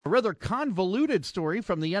A rather convoluted story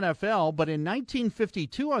from the NFL, but in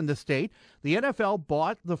 1952 on this date, the NFL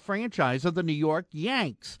bought the franchise of the New York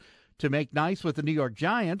Yanks. To make nice with the New York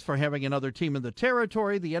Giants for having another team in the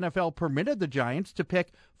territory, the NFL permitted the Giants to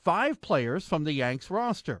pick 5 players from the Yanks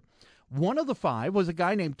roster. One of the 5 was a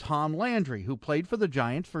guy named Tom Landry, who played for the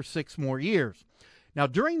Giants for 6 more years. Now,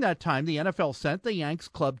 during that time, the NFL sent the Yanks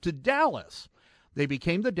club to Dallas. They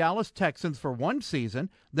became the Dallas Texans for 1 season.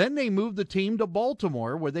 Then they moved the team to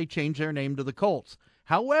Baltimore, where they changed their name to the Colts.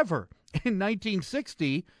 However, in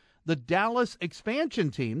 1960, the Dallas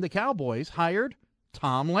expansion team, the Cowboys, hired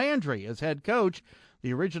Tom Landry as head coach.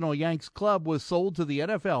 The original Yanks club was sold to the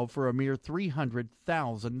NFL for a mere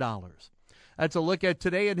 $300,000. That's a look at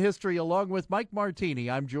Today in History along with Mike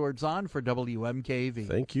Martini. I'm George Zahn for WMKV.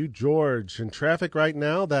 Thank you, George. In traffic right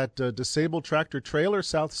now, that disabled tractor trailer,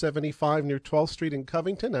 South 75 near 12th Street in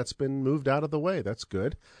Covington, that's been moved out of the way. That's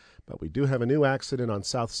good. But we do have a new accident on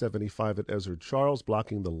South 75 at Ezra Charles,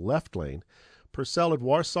 blocking the left lane. Purcell at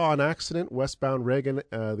Warsaw, an accident. Westbound Reagan,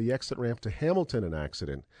 the exit ramp to Hamilton, an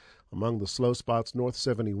accident. Among the slow spots, North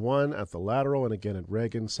 71 at the lateral, and again at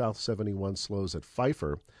Reagan. South 71 slows at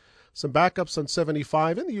Pfeiffer. Some backups on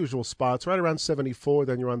 75 in the usual spots, right around 74.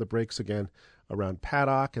 Then you're on the brakes again around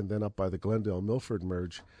Paddock and then up by the Glendale-Milford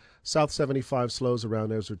merge. South 75 slows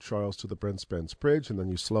around Ezra Charles to the Brent Spence Bridge, and then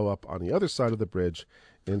you slow up on the other side of the bridge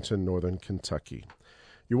into northern Kentucky.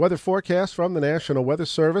 Your weather forecast from the National Weather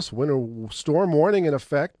Service. Winter storm warning in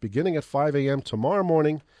effect beginning at 5 a.m. tomorrow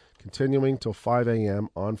morning, continuing till 5 a.m.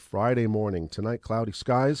 on Friday morning. Tonight, cloudy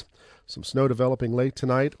skies. Some snow developing late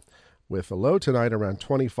tonight, with a low tonight around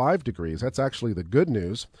 25 degrees. That's actually the good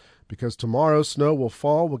news, because tomorrow snow will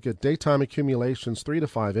fall. We'll get daytime accumulations 3 to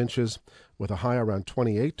 5 inches with a high around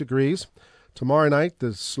 28 degrees. Tomorrow night,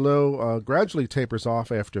 the snow gradually tapers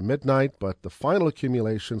off after midnight, but the final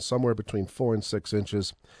accumulation somewhere between 4 and 6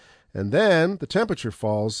 inches. And then the temperature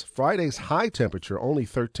falls. Friday's high temperature, only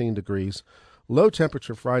 13 degrees. Low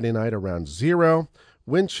temperature Friday night around 0.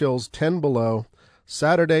 Wind chills 10 below.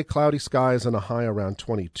 Saturday, cloudy skies and a high around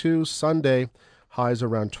 22. Sunday, highs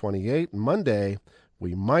around 28. Monday,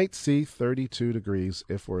 we might see 32 degrees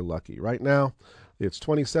if we're lucky. Right now, it's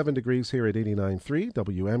 27 degrees here at 89.3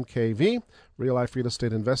 WMKV. Real Life Real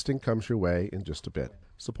Estate Investing comes your way in just a bit.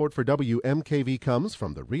 Support for WMKV comes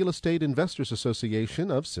from the Real Estate Investors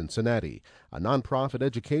Association of Cincinnati, a nonprofit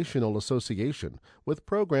educational association with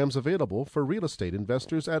programs available for real estate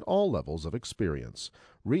investors at all levels of experience.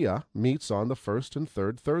 RIA meets on the first and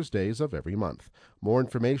third Thursdays of every month. More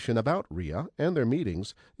information about RIA and their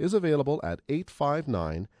meetings is available at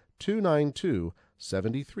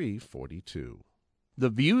 859-292-7342. The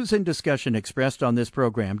views and discussion expressed on this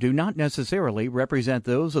program do not necessarily represent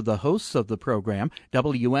those of the hosts of the program,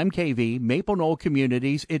 WMKV, Maple Knoll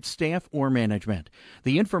Communities, its staff, or management.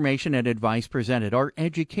 The information and advice presented are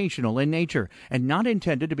educational in nature and not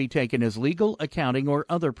intended to be taken as legal, accounting, or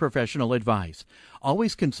other professional advice.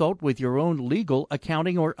 Always consult with your own legal,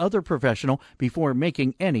 accounting, or other professional before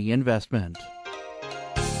making any investment.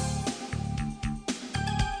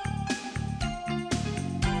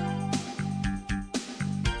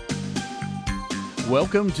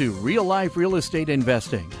 Welcome to Real Life Real Estate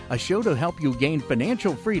Investing, a show to help you gain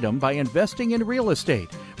financial freedom by investing in real estate.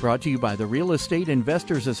 Brought to you by the Real Estate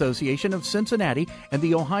Investors Association of Cincinnati and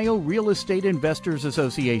the Ohio Real Estate Investors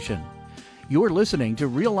Association. You're listening to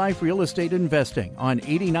Real Life Real Estate Investing on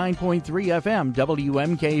 89.3 FM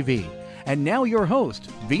WMKV. And now your host,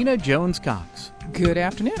 Vena Jones-Cox. Good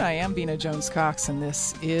afternoon. I am Vena Jones-Cox, and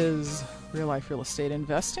this is Real Life Real Estate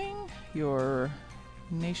Investing, your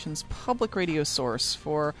nation's public radio source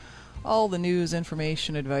for all the news,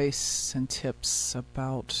 information, advice, and tips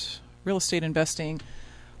about real estate investing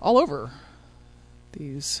all over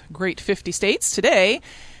these great 50 states. Today,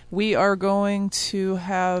 we are going to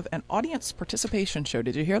have an audience participation show.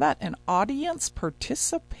 Did you hear that? An audience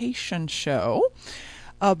participation show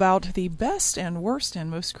about the best and worst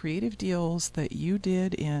and most creative deals that you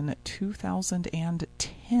did in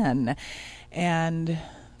 2010. And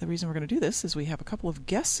the reason we're going to do this is we have a couple of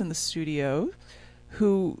guests in the studio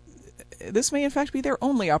who this may in fact be their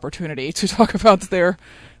only opportunity to talk about their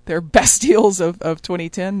best deals of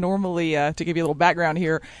 2010. Normally, to give you a little background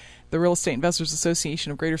here, the Real Estate Investors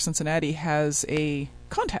Association of Greater Cincinnati has a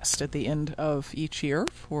contest at the end of each year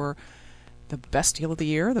for the best deal of the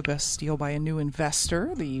year, the best deal by a new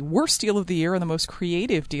investor, the worst deal of the year, and the most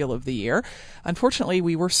creative deal of the year. Unfortunately,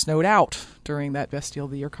 we were snowed out during that best deal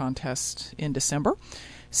of the year contest in December.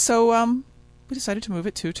 So we decided to move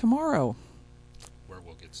it to tomorrow. Where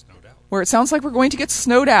we'll get snowed out. Where it sounds like we're going to get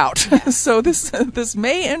snowed out. So this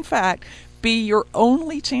may, in fact, be your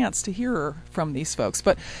only chance to hear from these folks.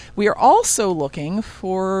 But we are also looking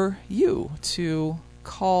for you to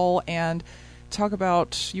call and talk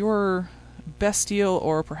about your best deal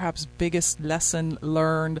or perhaps biggest lesson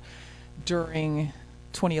learned during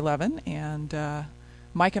 2011. And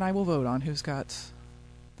Mike and I will vote on who's got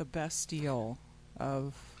the best deal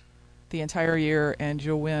of the entire year, and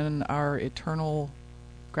you'll win our eternal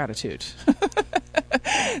gratitude.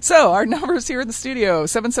 So our numbers here in the studio,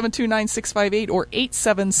 772-9658 or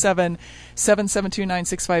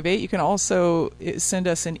 877-772-9658. You can also send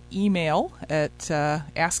us an email at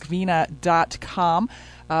askvina.com.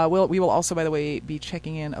 We will also, by the way, be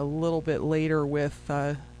checking in a little bit later with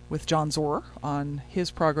John Zorer on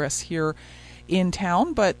his progress here in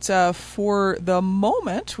town. But for the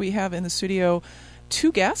moment, we have in the studio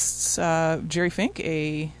two guests, Jerry Fink,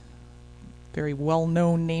 a very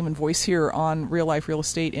well-known name and voice here on real-life real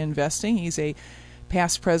estate investing. He's a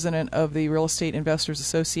past president of the Real Estate Investors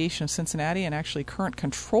Association of Cincinnati and actually current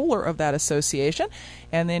controller of that association.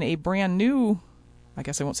 And then a brand new, I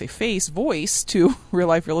guess I won't say voice to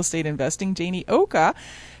real-life real estate investing, Janie Oka,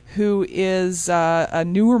 who is a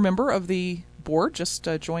newer member of the board, just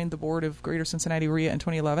joined the board of Greater Cincinnati REIA in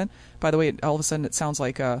 2011. By the way, all of a sudden it sounds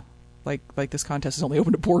like this contest is only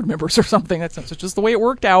open to board members or something. That's just the way it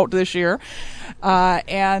worked out this year.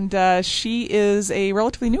 And she is a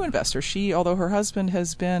relatively new investor. Although her husband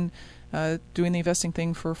has been doing the investing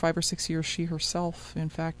thing for 5 or 6 years, she herself, in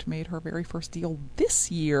fact, made her very first deal this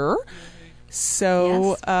year.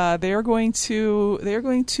 So yes. They're going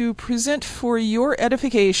to present for your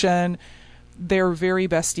edification their very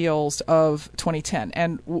best deals of 2010.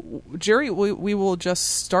 And Jerry, we will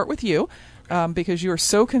just start with you. Because you are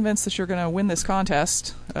so convinced that you're going to win this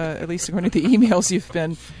contest, at least according to the emails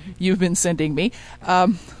you've been sending me,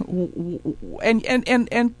 and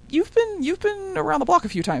you've been around the block a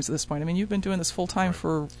few times at this point. I mean, you've been doing this full time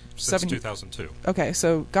for since 2002. Okay,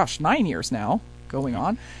 so 9 years now going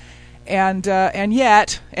on, and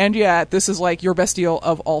yet this is like your best deal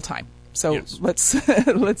of all time. So yes.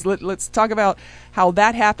 let's talk about how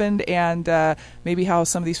that happened and maybe how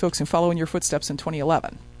some of these folks can follow in your footsteps in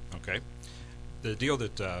 2011. Okay. The deal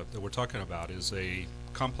that we're talking about is a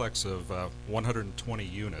complex of 120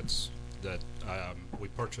 units that we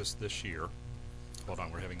purchased this year. Hold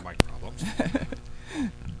on, we're having mic problems.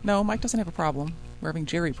 No, Mike doesn't have a problem. We're having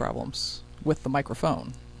Jerry problems with the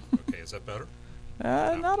microphone. Okay, is that better?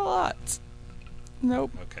 No. Not a lot.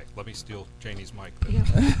 Nope. Okay, let me steal Janie's mic then.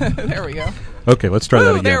 There we go. Okay, let's try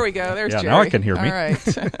that again. There we go. There's Jerry. Now I can hear me. All right.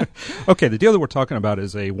 Okay, the deal that we're talking about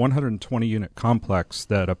is a 120-unit complex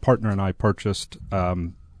that a partner and I purchased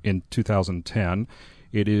in 2010.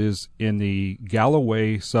 It is in the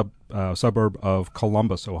Galloway suburb of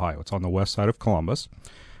Columbus, Ohio. It's on the west side of Columbus.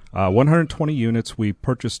 120 units. We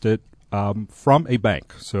purchased it from a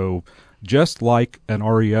bank. So just like an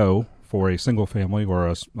REO for a single family or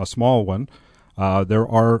a small one, there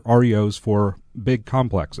are REOs for big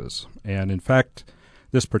complexes. And in fact,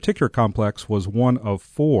 this particular complex was one of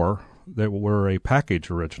 4 that were a package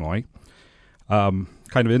originally. Kind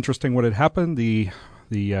of interesting what had happened. The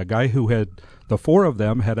guy who had the 4 of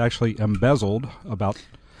them had actually embezzled about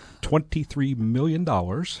 $23 million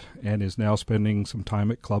and is now spending some time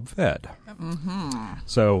at Club Fed. Mm-hmm.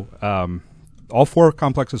 So all 4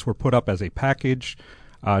 complexes were put up as a package.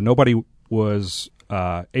 Nobody was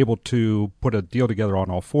able to put a deal together on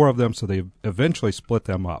all 4 of them, so they eventually split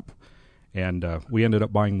them up, and we ended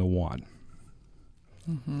up buying the one.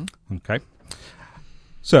 Mm-hmm. Okay.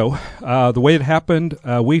 So the way it happened,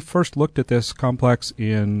 we first looked at this complex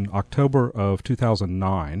in October of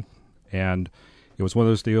 2009, and it was one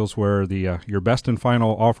of those deals where your best and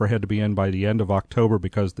final offer had to be in by the end of October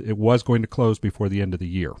because it was going to close before the end of the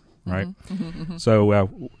year. Right, mm-hmm, mm-hmm.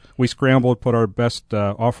 So we scrambled, put our best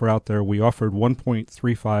offer out there. We offered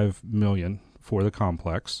 $1.35 million for the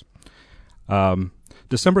complex.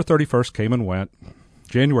 December 31st came and went.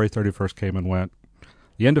 January 31st came and went.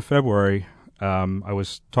 The end of February, I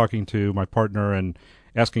was talking to my partner and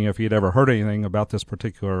asking if he had ever heard anything about this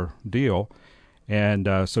particular deal, and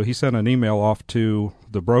so he sent an email off to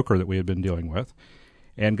the broker that we had been dealing with.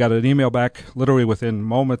 And got an email back literally within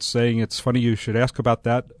moments saying, it's funny you should ask about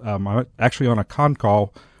that. I'm actually on a con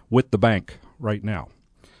call with the bank right now.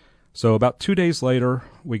 So about 2 days later,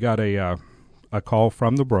 we got a call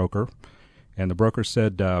from the broker. And the broker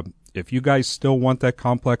said, if you guys still want that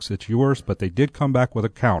complex, it's yours. But they did come back with a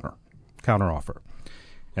counter offer.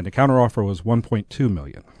 And the counter offer was $1.2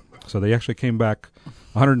 million. So they actually came back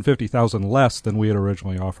 $150,000 less than we had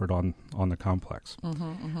originally offered on the complex. Mm-hmm,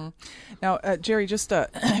 mm-hmm. Now, Jerry, just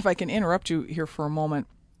if I can interrupt you here for a moment,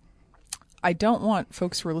 I don't want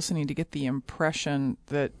folks who are listening to get the impression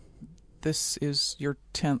that this is your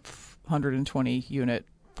 10th 120 unit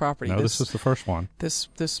property. No, this is the first one. This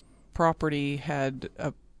property had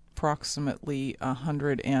approximately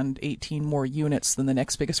 118 more units than the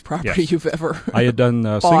next biggest property you've ever I had done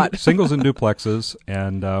bought. singles and duplexes,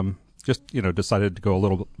 and just decided to go a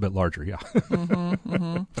little bit larger. Yeah.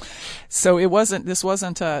 So this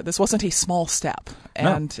wasn't a small step,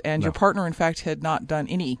 and your partner, in fact, had not done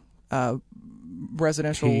any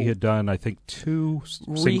residential. He had done, I think, 2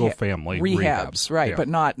 single-family rehabs, right? Yeah. But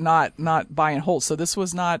not buy and hold. So this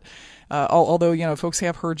was not. Although folks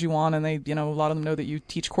have heard you on, and they a lot of them know that you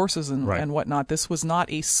teach courses and whatnot. This was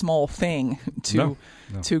not a small thing to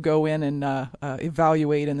go in and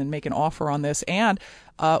evaluate and then make an offer on this. And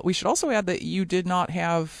we should also add that you did not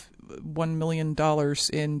have $1 million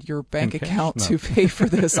in your bank account to pay for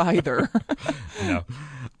this either. No.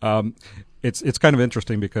 It's kind of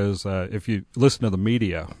interesting because if you listen to the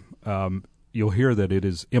media, you'll hear that it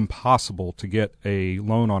is impossible to get a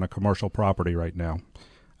loan on a commercial property right now.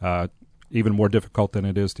 Even more difficult than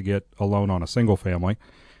it is to get a loan on a single family.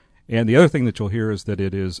 And the other thing that you'll hear is that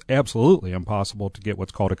it is absolutely impossible to get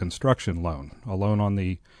what's called a construction loan, a loan on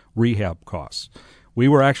the rehab costs. We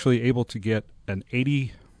were actually able to get an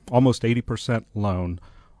almost 80% loan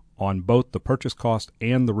on both the purchase cost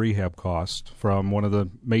and the rehab cost from one of the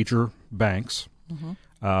major banks.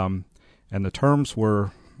 And the terms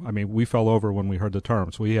were, we fell over when we heard the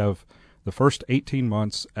terms. We have the first 18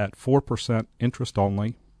 months at 4% interest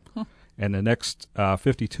only, and the next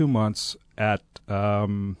 52 months at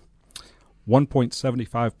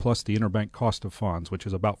 1.75 plus the interbank cost of funds, which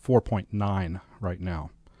is about 4.9 right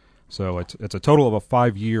now. So it's a total of a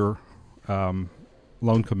 5-year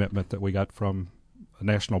loan commitment that we got from a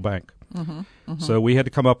national bank. So we had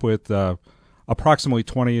to come up with approximately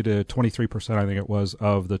 20 to 23%, I think it was,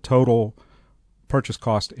 of the total purchase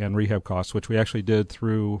cost and rehab costs, which we actually did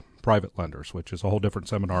through private lenders, which is a whole different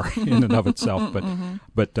seminar in and of itself.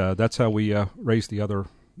 But that's how we raised the other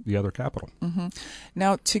capital.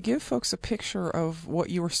 Now, to give folks a picture of what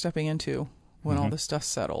you were stepping into when all this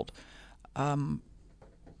dust settled,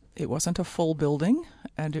 it wasn't a full building,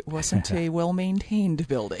 and it wasn't a well-maintained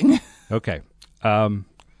building. Okay.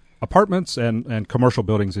 Apartments and commercial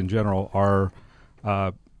buildings in general are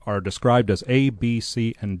described as A, B,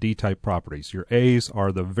 C, and D type properties. Your A's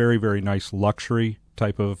are the very, very nice luxury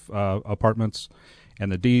type of apartments,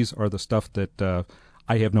 and the D's are the stuff that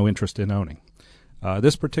I have no interest in owning.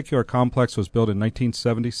 This particular complex was built in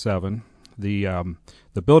 1977. The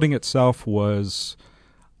building itself was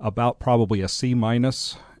about probably a C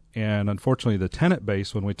minus, and unfortunately the tenant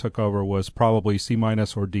base when we took over was probably C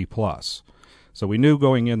minus or D plus. So we knew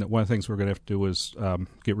going in that one of the things we were going to have to do was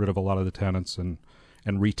get rid of a lot of the tenants and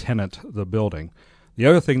re-tenant the building. The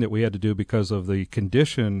other thing that we had to do because of the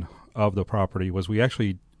condition of the property was we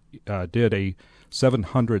actually did a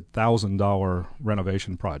 $700,000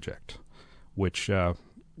 renovation project, which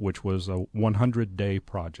was a 100-day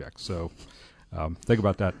project. So think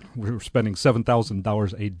about that. We were spending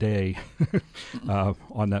 $7,000 a day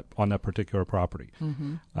on that particular property.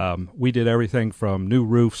 We did everything from new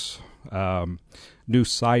roofs, new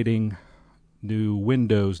siding, new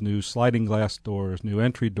windows, new sliding glass doors, new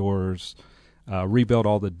entry doors, rebuilt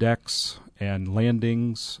all the decks and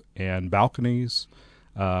landings and balconies,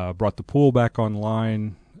 brought the pool back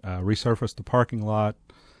online, resurfaced the parking lot,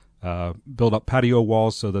 built up patio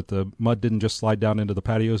walls so that the mud didn't just slide down into the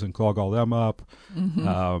patios and clog all them up,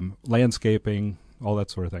 landscaping, all that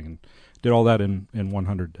sort of thing. And did all that in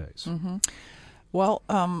 100 days. Well,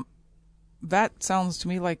 that sounds to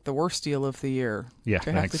me like the worst deal of the year. Yeah,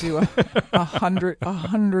 to have to do a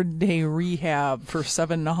 100-day rehab for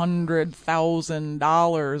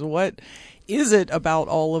 $700,000. What is it about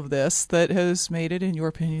all of this that has made it, in your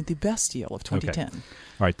opinion, the best deal of 2010? Okay.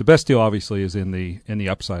 All right, the best deal obviously is in the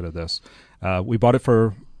upside of this. We bought it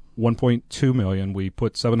for $1.2 million. We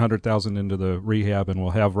put $700,000 into the rehab, and we'll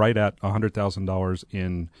have right at $100,000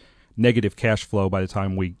 in negative cash flow by the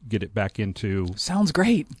time we get it back into. Sounds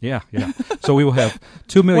great. Yeah. So we will have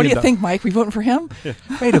 $2 million. What do you think, Mike? We voting for him?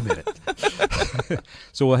 Wait a minute.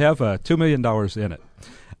 So we'll have $2 million in it.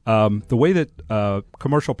 The way that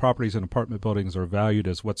commercial properties and apartment buildings are valued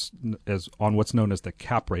is on what's known as the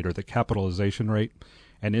cap rate or the capitalization rate,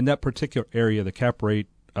 and in that particular area, the cap rate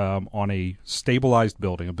on a stabilized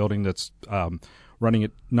building, a building that's running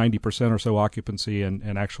at 90% or so occupancy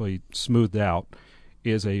and actually smoothed out,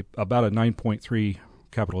 is about a 9.3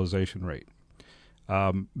 capitalization rate.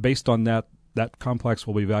 Based on that complex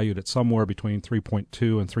will be valued at somewhere between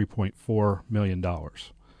 $3.2 and $3.4 million.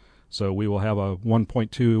 So we will have a $1.2,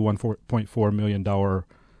 $1.4 million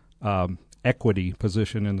equity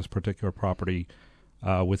position in this particular property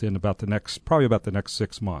within probably about the next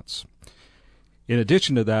 6 months. In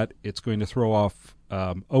addition to that, it's going to throw off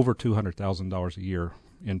over $200,000 a year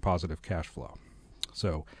in positive cash flow.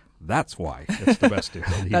 So that's why it's the best deal of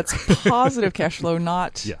the year. That's positive cash flow,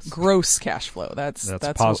 not Yes. gross cash flow. That's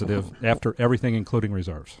positive after everything, including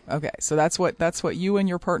reserves. Okay, so that's what you and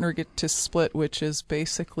your partner get to split, which is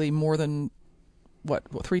basically more than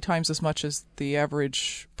 3 times as much as the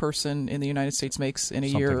average person in the United States makes in a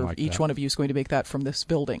Something year. like Each that. one of you is going to make that from this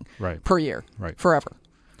building Right. per year, Right. forever.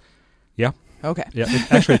 Yeah. Okay. Yeah.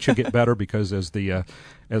 Actually, it should get better because as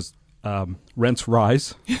rents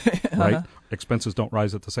rise, right, expenses don't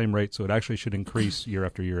rise at the same rate, so it actually should increase year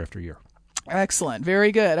after year after year. Excellent.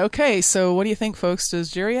 Very good. Okay, so what do you think, folks?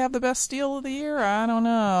 Does Jerry have the best deal of the year? I don't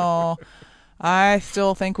know. I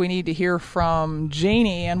still think we need to hear from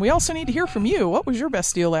Janie, and we also need to hear from you. What was your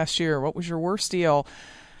best deal last year? What was your worst deal?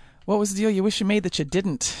 What was the deal you wish you made that you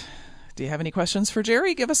didn't? Do you have any questions for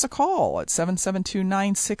Jerry? Give us a call at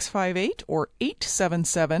 772-9658 or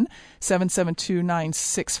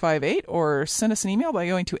 877-772-9658, or send us an email by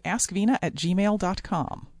going to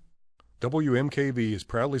askvina@gmail.com. WMKV is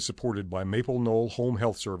proudly supported by Maple Knoll Home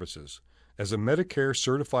Health Services. As a Medicare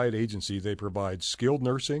certified agency, they provide skilled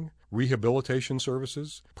nursing, rehabilitation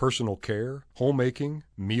services, personal care, homemaking,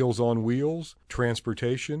 Meals on Wheels,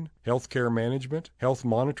 transportation, health care management, health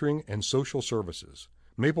monitoring, and social services.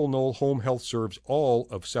 Maple Knoll Home Health serves all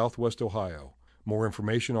of Southwest Ohio. More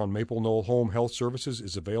information on Maple Knoll Home Health Services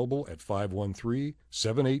is available at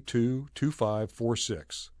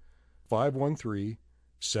 513-782-2546.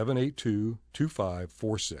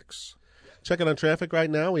 513-782-2546. Checking on traffic right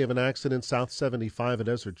now, we have an accident South 75 at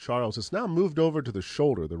Ezra Charles. It's now moved over to the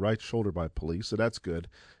shoulder, the right shoulder, by police, so that's good.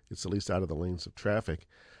 It's at least out of the lanes of traffic.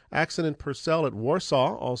 Accident Purcell at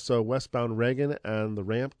Warsaw, also westbound Reagan and the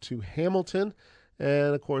ramp to Hamilton.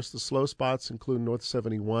 And, of course, the slow spots include North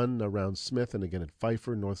 71 around Smith and again at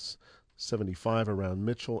Pfeiffer, North 75 around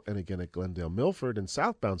Mitchell, and again at Glendale Milford, and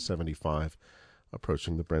southbound 75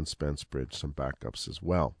 approaching the Brent Spence Bridge. Some backups as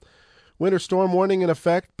well. Winter storm warning in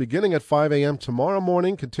effect beginning at 5 a.m. tomorrow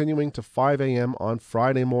morning, continuing to 5 a.m. on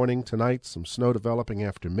Friday morning. Tonight, some snow developing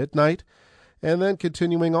after midnight, and then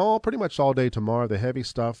continuing pretty much all day tomorrow. The heavy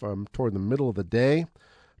stuff toward the middle of the day.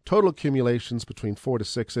 Total accumulations between 4 to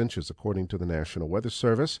 6 inches, according to the National Weather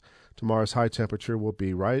Service. Tomorrow's high temperature will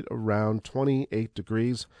be right around 28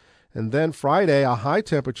 degrees. And then Friday, a high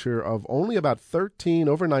temperature of only about 13,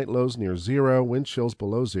 overnight lows near zero, wind chills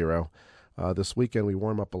below zero. This weekend, we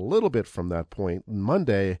warm up a little bit from that point.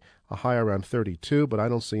 Monday, a high around 32, but I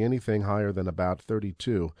don't see anything higher than about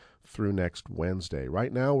 32 through next Wednesday.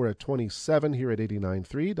 Right now, we're at 27 here at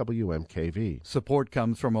 89.3 WMKV. Support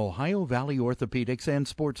comes from Ohio Valley Orthopedics and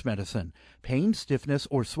Sports Medicine. Pain, stiffness,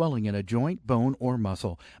 or swelling in a joint, bone, or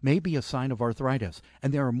muscle may be a sign of arthritis,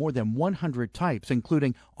 and there are more than 100 types,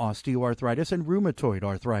 including osteoarthritis and rheumatoid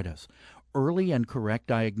arthritis. Early and correct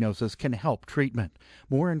diagnosis can help treatment.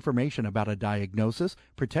 More information about a diagnosis,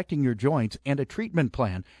 protecting your joints, and a treatment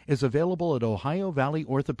plan is available at Ohio Valley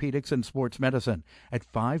Orthopedics and Sports Medicine at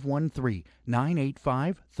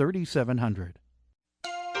 513-985-3700.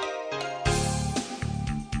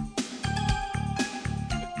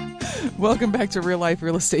 Welcome back to Real Life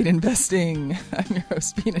Real Estate Investing. I'm your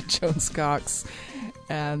host, Vina Jones-Cox,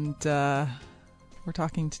 and we're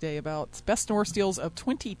talking today about best and worst deals of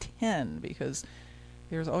 2010, because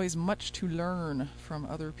there's always much to learn from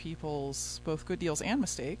other people's both good deals and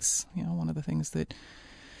mistakes. You know, one of the things that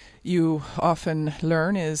you often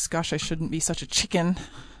learn is, gosh, I shouldn't be such a chicken.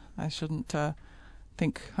 I shouldn't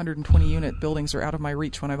think 120-unit buildings are out of my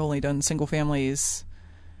reach when I've only done single families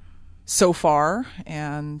so far.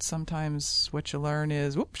 And sometimes what you learn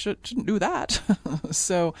is, whoops, shouldn't do that.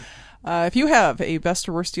 So if you have a best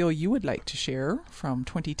or worst deal you would like to share from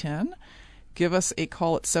 2010, give us a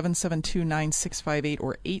call at 772-9658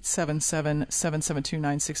 or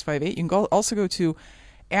 877-772-9658. You can also go to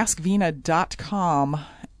askvina.com,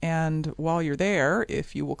 and while you're there,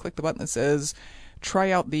 if you will click the button that says try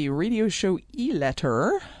out the radio show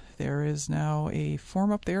e-letter, there is now a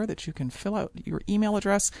form up there that you can fill out your email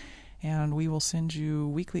address, and we will send you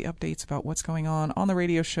weekly updates about what's going on the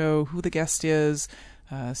radio show, who the guest is,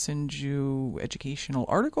 send you educational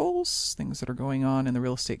articles, things that are going on in the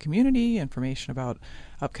real estate community, information about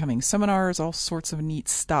upcoming seminars, all sorts of neat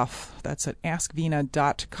stuff. That's at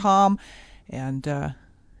askvina.com, and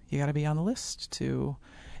you got to be on the list to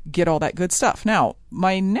get all that good stuff. Now,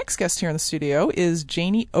 my next guest here in the studio is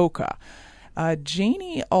Janie Oka.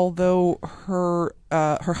 Janie, although her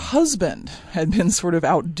husband had been sort of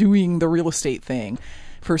out doing the real estate thing,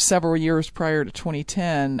 for several years prior to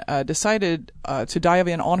 2010, decided to dive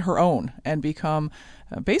in on her own and become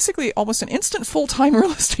basically almost an instant full-time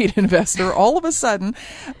real estate investor all of a sudden,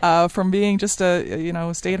 from being just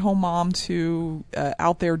a stay-at-home mom to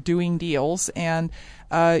out there doing deals. And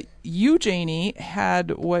you, Janie,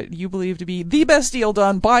 had what you believe to be the best deal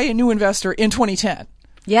done by a new investor in 2010.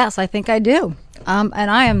 Yes, I think I do.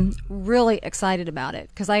 And I am really excited about it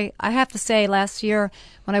because I have to say last year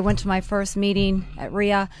when I went to my first meeting at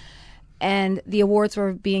RIA and the awards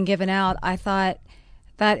were being given out, I thought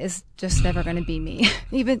that is just never going to be me.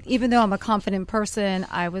 Even though I'm a confident person,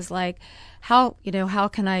 I was like, how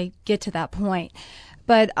can I get to that point?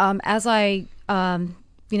 But as I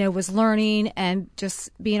was learning and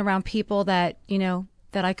just being around people that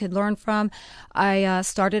I could learn from, I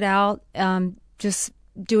started out just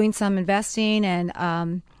doing some investing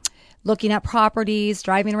and looking at properties,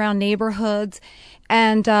 driving around neighborhoods.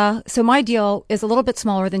 And so my deal is a little bit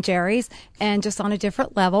smaller than Jerry's and just on a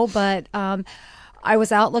different level. But I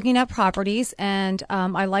was out looking at properties, and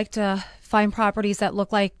I like to find properties that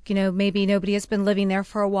look like, maybe nobody has been living there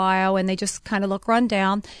for a while and they just kind of look run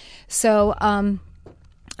down. So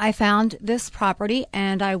I found this property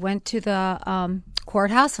and I went to the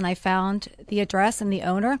courthouse and I found the address and the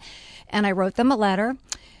owner and I wrote them a letter,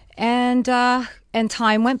 and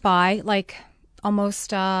time went by, like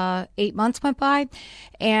almost 8 months went by,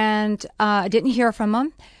 and I didn't hear from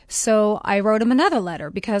them. So I wrote him another letter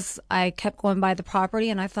because I kept going by the property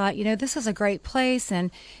and I thought, this is a great place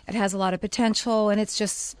and it has a lot of potential, and it's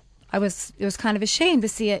just, it was kind of a shame to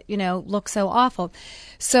see it, look so awful.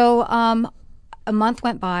 So a month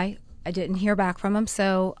went by. I didn't hear back from him.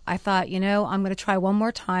 So I thought, I'm going to try one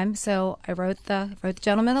more time. So I wrote the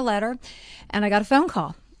gentleman a letter and I got a phone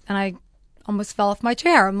call and I almost fell off my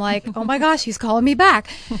chair. I'm like, oh my gosh, he's calling me back.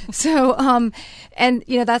 So, and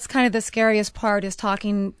that's kind of the scariest part, is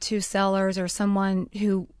talking to sellers or someone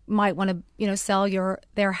who might want to, sell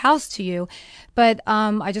their house to you. But,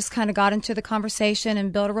 I just kind of got into the conversation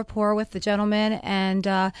and built a rapport with the gentleman,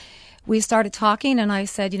 and, we started talking, and I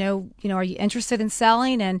said, are you interested in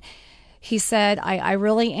selling? And he said, I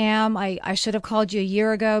really am. I should have called you a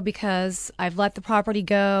year ago because I've let the property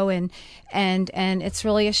go, and it's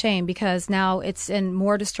really a shame because now it's in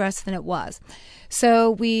more distress than it was. So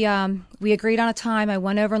we agreed on a time. I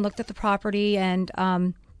went over and looked at the property and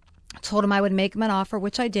told him I would make him an offer,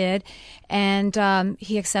 which I did, and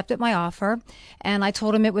he accepted my offer. And I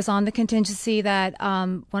told him it was on the contingency that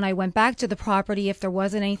when I went back to the property, if there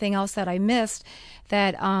wasn't anything else that I missed,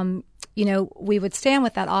 that we would stand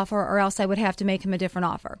with that offer, or else I would have to make him a different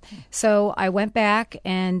offer. So I went back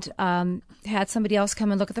and had somebody else come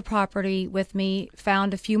and look at the property with me,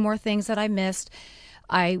 found a few more things that I missed.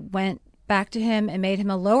 I went back to him and made him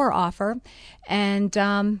a lower offer,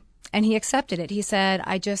 and he accepted it. He said,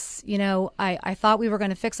 I just, I thought we were going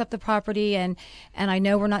to fix up the property, and I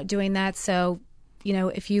know we're not doing that. So,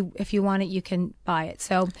 if you want it, you can buy it.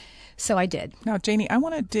 So I did. Now, Janie, I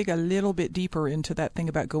want to dig a little bit deeper into that thing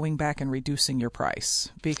about going back and reducing your price,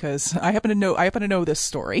 because I happen to know this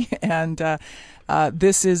story, and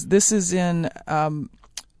this is in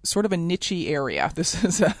sort of a niche-y area. This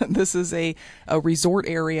is a resort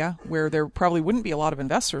area where there probably wouldn't be a lot of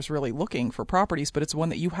investors really looking for properties, but it's one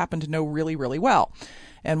that you happen to know really, really well.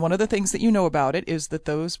 And one of the things that you know about it is that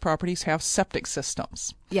those properties have septic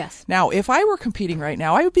systems. Yes. Now, if I were competing right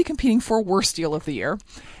now, I would be competing for worst deal of the year,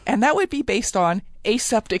 and that would be based on a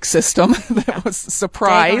septic system that was a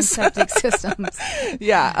surprise. Septic systems.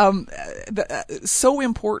 Yeah. So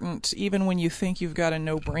important, even when you think you've got a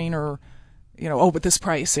no-brainer, but this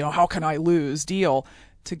price, how can I lose deal,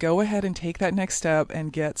 to go ahead and take that next step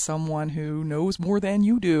and get someone who knows more than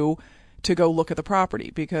you do to go look at the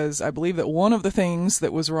property. Because I believe that one of the things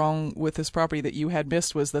that was wrong with this property that you had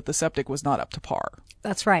missed was that the septic was not up to par.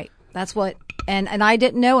 That's right. That's what, and I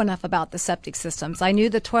didn't know enough about the septic systems. I knew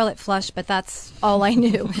the toilet flush, but that's all I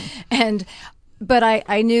knew. But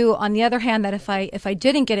I knew, on the other hand, that if I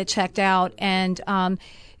didn't get it checked out and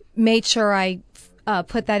made sure I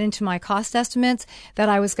put that into my cost estimates, that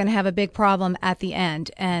I was going to have a big problem at the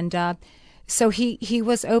end. And so he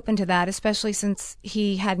was open to that, especially since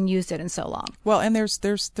he hadn't used it in so long. Well, and there's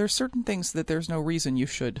certain things that there's no reason you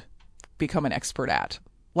should become an expert at,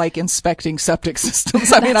 like inspecting septic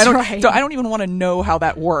systems. I mean, I don't even want to know how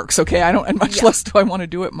that works. Okay, I don't, and much less do I want to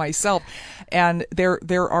do it myself. And there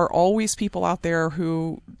are always people out there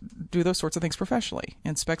who do those sorts of things professionally: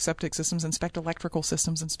 inspect septic systems, inspect electrical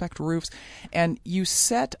systems, inspect roofs, and you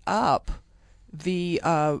set up the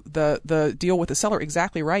deal with the seller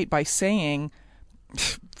exactly right by saying,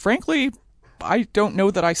 frankly, I don't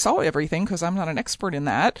know that I saw everything because I'm not an expert in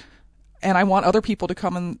that. and I want other people to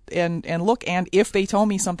come and look. And if they tell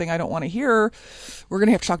me something I don't want to hear, we're going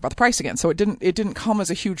to have to talk about the price again. So it didn't come as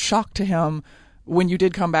a huge shock to him when you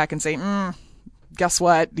did come back and say, guess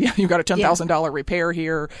what? You got a $10,000 repair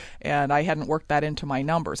here, and I hadn't worked that into my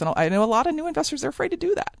numbers. And I know a lot of new investors are afraid to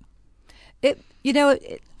do that.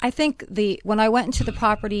 I think when I went into the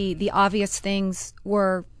property, the obvious things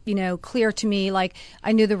were, clear to me. Like,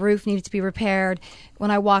 I knew the roof needed to be repaired.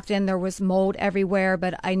 When I walked in, there was mold everywhere,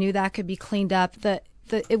 but I knew that could be cleaned up.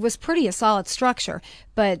 It was a solid structure,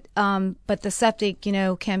 but the septic,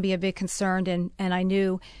 can be a big concern, and I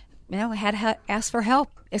knew, I had to ask for help,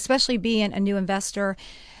 especially being a new investor.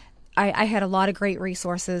 I had a lot of great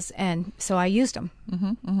resources, and so I used them.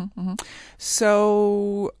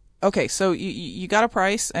 So, okay, so you got a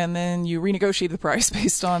price, and then you renegotiated the price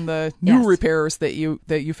based on the new repairs that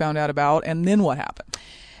you found out about, and then what happened?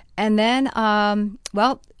 And then,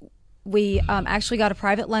 we actually got a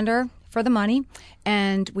private lender for the money,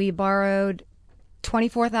 and we borrowed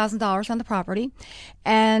 $24,000 on the property,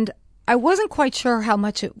 and I wasn't quite sure how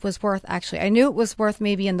much it was worth, actually. I knew it was worth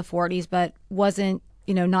maybe in the 40s, but wasn't,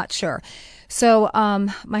 not sure. So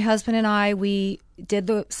my husband and I, we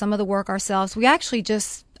did some of the work ourselves. We actually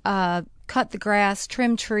just cut the grass,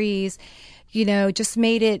 trimmed trees, just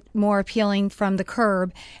made it more appealing from the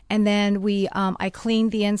curb. And then I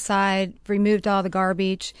cleaned the inside, removed all the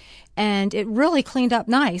garbage, and it really cleaned up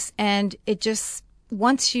nice. And it just,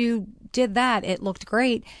 once you did that, it looked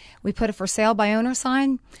great. We put a for sale by owner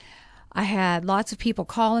sign. I had lots of people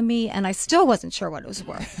calling me, and I still wasn't sure what it was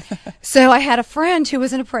worth. So I had a friend who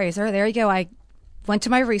was an appraiser. There you go. I went to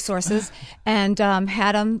my resources and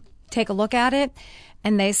had them take a look at it,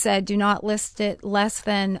 and they said, do not list it less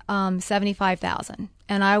than $75,000.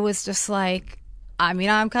 And I was just like,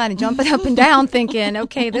 I'm kind of jumping up and down thinking,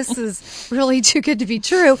 okay, this is really too good to be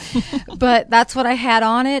true. But that's what I had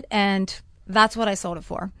on it, and that's what I sold it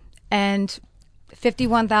for. And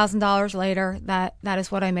 $51,000 later, that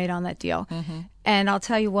is what I made on that deal. And I'll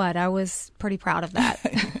tell you what, I was pretty proud of that.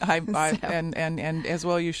 And as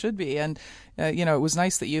well you should be. And it was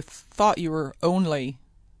nice that you thought you were only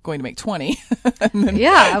going to make 20.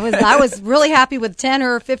 I was really happy with 10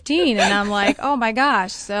 or 15, and I'm like, oh my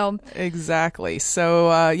gosh. So exactly.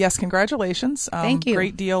 So yes, congratulations. Thank you.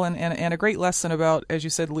 Great deal, and a great lesson about, as you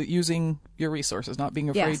said, using your resources, not being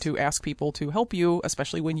afraid to ask people to help you,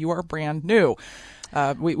 especially when you are brand new.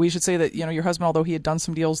 We should say that your husband, although he had done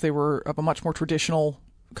some deals, they were of a much more traditional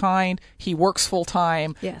kind. He works full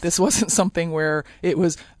time. Yes. This wasn't something where it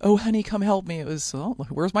was, oh honey, come help me. It was, oh,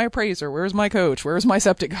 where's my appraiser? Where's my coach? Where's my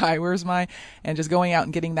septic guy? And just going out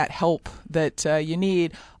and getting that help that you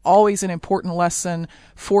need. Always an important lesson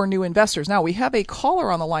for new investors. Now we have a caller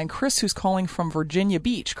on the line, Chris, who's calling from Virginia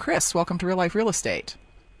Beach. Chris, welcome to Real Life Real Estate.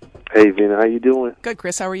 Hey Vina, how you doing? Good,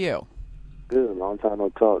 Chris. How are you? Good. Long time no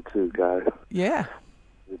talk too, guys. Yeah.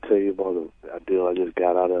 To tell you about a deal I just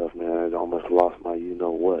got out of, man. I almost lost my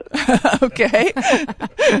you-know-what. Okay.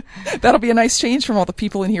 That'll be a nice change from all the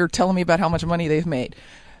people in here telling me about how much money they've made.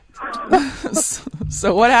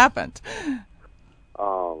 So what happened?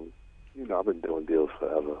 I've been doing deals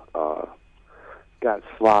forever. Got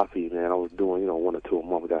sloppy, man. I was doing, one or two a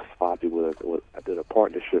month. Got sloppy I did a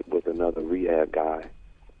partnership with another rehab guy.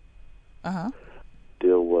 Uh-huh.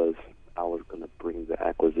 Deal was, I was going to bring the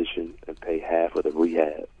acquisition and pay half of the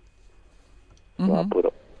rehab. So I put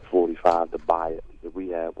up $45 to buy it. The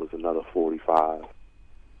rehab was another $45.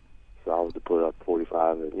 So I was to put up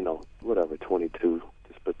 $45 and, 22 to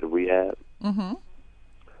split the rehab. Mm-hmm.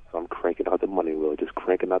 So I'm cranking out the money wheel, just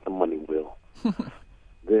cranking out the money wheel.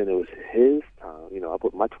 Then it was his time. I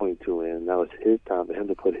put my 22 in. Now it's his time for him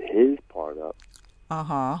to put his part up.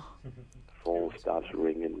 Uh-huh. Phone stops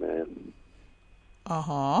ringing, man.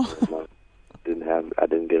 Uh-huh. I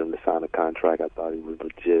didn't get him to sign a contract. I thought he was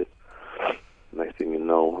legit. Next thing you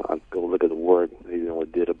know, I go look at the work. He only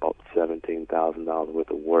did about $17,000 worth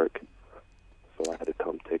of work. So I had to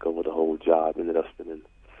come take over the whole job. Ended up spending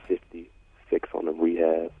 $56 on the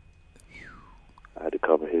rehab. I had to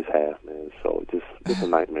cover his half, man. So just a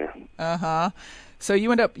nightmare. Uh-huh. So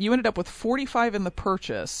you ended up with 45 in the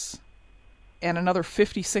purchase and another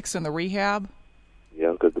 56 in the rehab?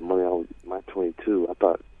 Yeah, because the money my 22, I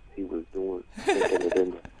thought he was doing.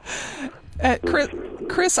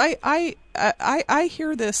 Chris, I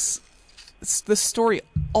hear this story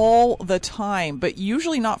all the time, but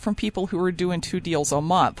usually not from people who are doing 2 deals a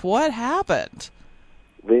month. What happened?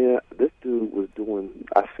 Man, this dude was doing.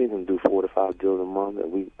 I've seen him do 4 to 5 deals a month,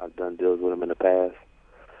 and I've done deals with him in the past.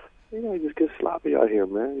 You just get sloppy out here,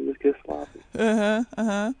 man. You just get sloppy.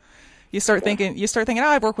 Uh-huh. You start thinking,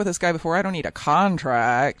 I've worked with this guy before. I don't need a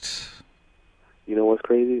contract. You know what's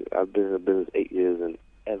crazy? I've been in the business 8 years, and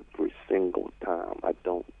every single time I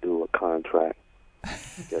don't do a contract,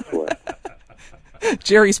 guess what?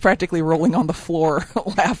 Jerry's practically rolling on the floor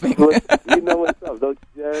laughing. You know what's up, don't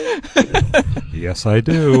you, Jerry? Yes, I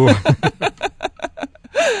do.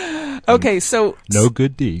 Okay, so no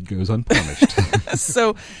good deed goes unpunished.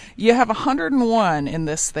 So you have 101 in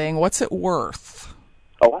this thing. What's it worth?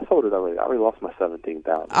 Oh, I sold it already. I already lost my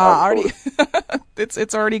 $17,000. Already,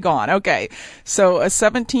 it's already gone. Okay, so a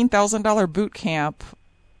 $17,000 boot camp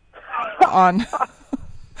on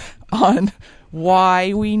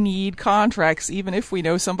why we need contracts, even if we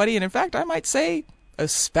know somebody, and in fact, I might say,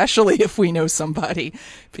 especially if we know somebody,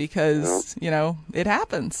 because it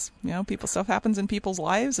happens. Stuff happens in people's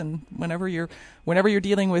lives, and whenever you're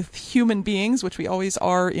dealing with human beings, which we always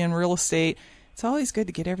are in real estate, it's always good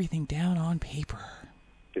to get everything down on paper.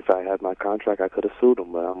 If I had my contract, I could have sued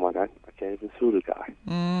him, but I'm like, I can't even sue the guy.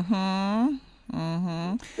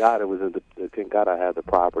 Thank God I had the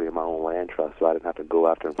property in my own land trust, so I didn't have to go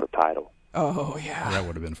after him for title. Oh, yeah. That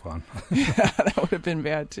would have been fun. Yeah, that would have been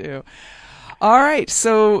bad, too. All right,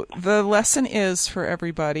 so the lesson is for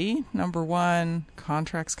everybody, number 1,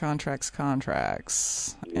 contracts.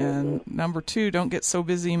 And number 2, don't get so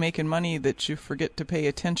busy making money that you forget to pay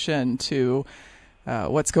attention to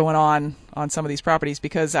what's going on some of these properties,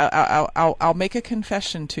 because I'll make a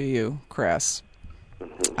confession to you, Chris.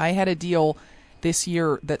 I had a deal this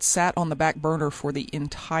year that sat on the back burner for the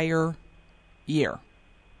entire year,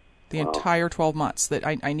 the entire 12 months, that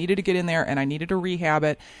I needed to get in there and I needed to rehab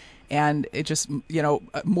it, and it just,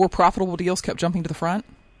 more profitable deals kept jumping to the front.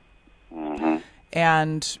 Mm-hmm.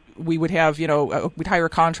 And we would have, we'd hire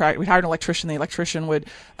we'd hire an electrician. The electrician would,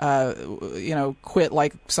 quit,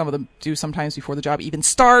 like some of them do sometimes before the job even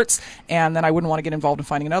starts. And then I wouldn't want to get involved in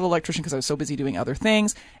finding another electrician because I was so busy doing other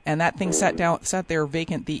things. And that thing sat there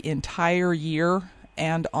vacant the entire year.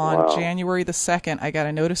 And on January the 2nd, I got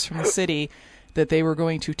a notice from the city that they were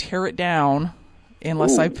going to tear it down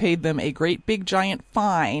unless I paid them a great big giant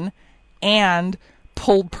fine and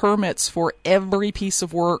pulled permits for every piece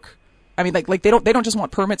of work. I mean, like they don't just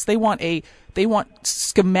want permits. They want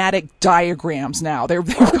schematic diagrams now.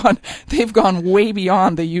 They've gone way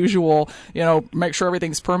beyond the usual. Make sure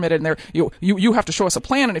everything's permitted. And you have to show us a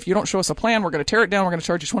plan. And if you don't show us a plan, we're going to tear it down. We're going to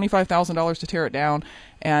charge you $25,000 to tear it down.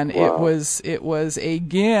 And it was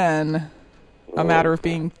again a matter of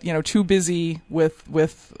being too busy with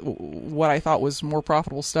what I thought was more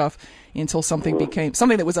profitable stuff until something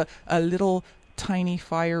that was a little tiny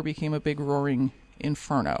fire became a big roaring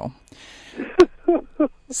inferno.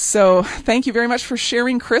 So thank you very much for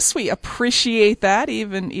sharing, Chris. We appreciate that,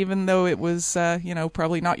 even though it was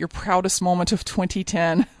probably not your proudest moment of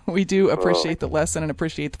 2010. We do appreciate the lesson and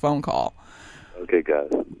appreciate the phone call. Okay,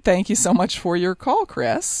 guys. Thank you so much for your call,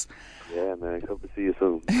 Chris. Yeah, man. Hope to see you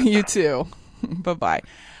soon. You too. Bye-bye.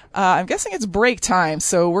 I'm guessing it's break time,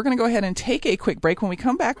 so we're going to go ahead and take a quick break. When we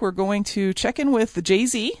come back, we're going to check in with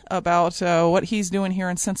Jay-Z about what he's doing here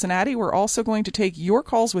in Cincinnati. We're also going to take your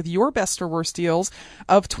calls with your best or worst deals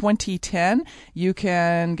of 2010. You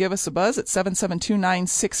can give us a buzz at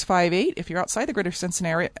 772-9658. If you're outside the greater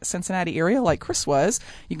Cincinnati area like Chris was,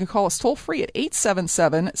 you can call us toll-free at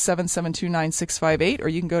 877-772-9658, or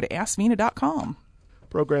you can go to AskMena.com.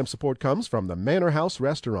 Program support comes from the Manor House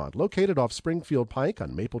Restaurant, located off Springfield Pike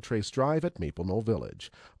on Maple Trace Drive at Maple Knoll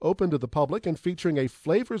Village. Open to the public and featuring a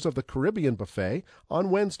Flavors of the Caribbean buffet on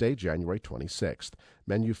Wednesday, January 26th.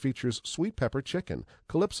 Menu features sweet pepper chicken,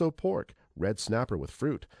 calypso pork, red snapper with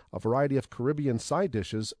fruit, a variety of Caribbean side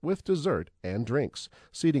dishes with dessert and drinks.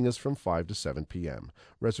 Seating is from 5 to 7 p.m.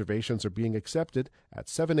 Reservations are being accepted at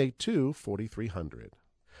 782-4300.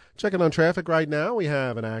 Checking on traffic right now, we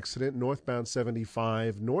have an accident northbound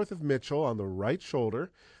 75 north of Mitchell on the right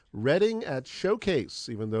shoulder. Reading at Showcase,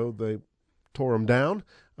 even though they tore them down.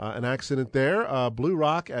 An accident there. Blue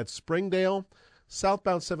Rock at Springdale.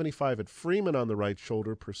 Southbound 75 at Freeman on the right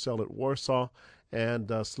shoulder. Purcell at Warsaw. And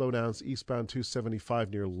slowdowns eastbound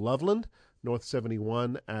 275 near Loveland. North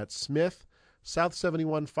 71 at Smith. South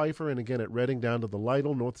 71 Pfeiffer, and again at Reading down to the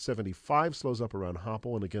Lytle. North 75 slows up around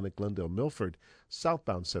Hopple, and again at Glendale Milford.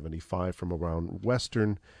 Southbound 75 from around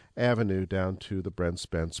Western Avenue down to the Brent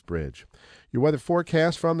Spence Bridge. Your weather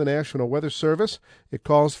forecast from the National Weather Service. It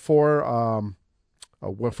calls for,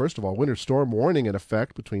 first of all, winter storm warning in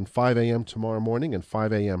effect between 5 a.m. tomorrow morning and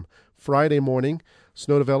 5 a.m. Friday morning.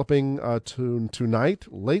 Snow developing tonight,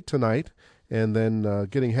 late tonight, and then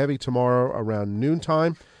getting heavy tomorrow around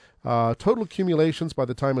noontime. Total accumulations by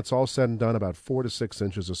the time it's all said and done, about 4 to 6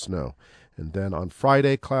 inches of snow. And then on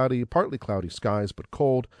Friday, cloudy, partly cloudy skies, but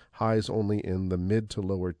cold. Highs only in the mid to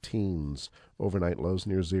lower teens. Overnight lows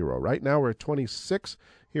near zero. Right now we're at 26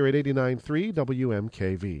 here at 89.3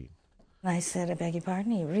 WMKV. I said, I beg your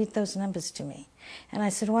pardon, you read those numbers to me. And I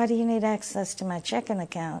said, why do you need access to my checking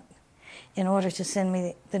account in order to send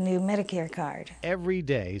me the new Medicare card? Every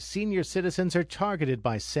day, senior citizens are targeted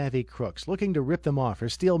by savvy crooks looking to rip them off or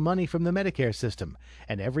steal money from the Medicare system.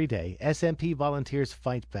 And every day, SMP volunteers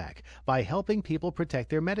fight back by helping people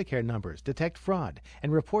protect their Medicare numbers, detect fraud,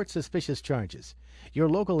 and report suspicious charges. Your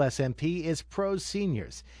local SMP is Pros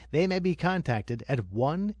Seniors. They may be contacted at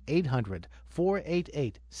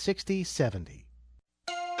 1-800-488-6070.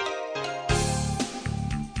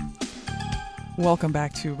 Welcome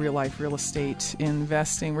back to Real Life Real Estate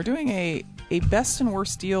Investing. We're doing a best and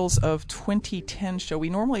worst deals of 2010 show.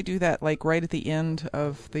 We normally do that like right at the end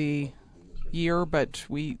of the year, but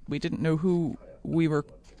we didn't know who we were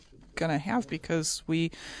going to have because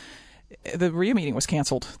the RIA meeting was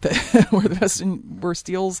canceled, where the best and worst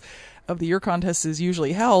deals of the year contest is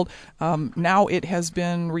usually held. Now it has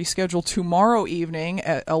been rescheduled tomorrow evening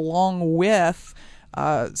along with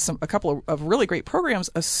a couple of really great programs,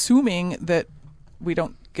 assuming that we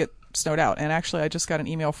don't get snowed out. And actually, I just got an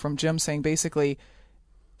email from Jim saying basically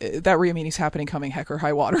that RIA meeting's happening coming heck or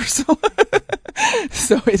high water. So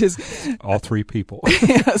it is all three people.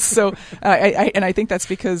 Yeah. So I think that's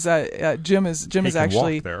because Jim is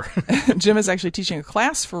actually there. Jim is actually teaching a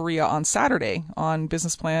class for RIA on Saturday on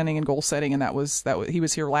business planning and goal setting, and he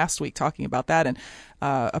was here last week talking about that. And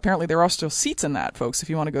apparently there are still seats in that, folks,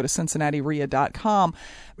 if you want to go to CincinnatiRIA.com.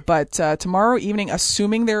 But tomorrow evening,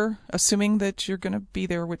 assuming that you're going to be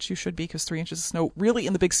there, which you should be, because 3 inches of snow really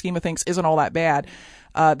in the big scheme of things isn't all that bad.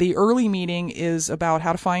 The early meeting is about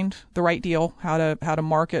how to find the right deal, how to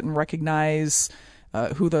market and recognize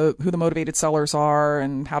who the motivated sellers are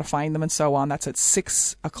and how to find them and so on. That's at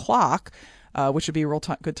 6 o'clock. Which would be a real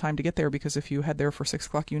good time to get there, because if you head there for 6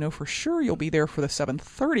 o'clock, you know for sure you'll be there for the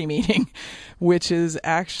 7:30 meeting, which is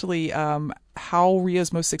actually how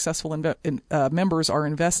RIA's most successful members are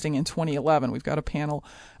investing in 2011. We've got a panel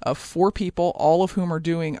of 4 people, all of whom are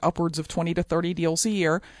doing upwards of 20 to 30 deals a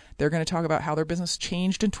year. They're going to talk about how their business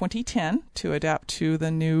changed in 2010 to adapt to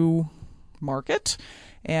the new market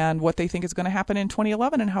and what they think is going to happen in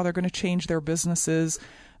 2011 and how they're going to change their businesses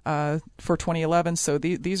for 2011. So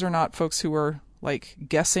these are not folks who are like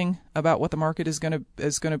guessing about what the market is going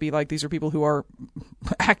to be like. These are people who are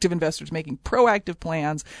active investors making proactive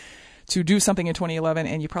plans to do something in 2011,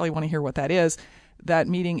 and you probably want to hear what that is. That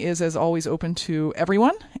meeting is, as always, open to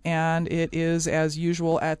everyone, and it is, as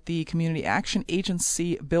usual, at the Community Action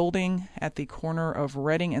Agency building at the corner of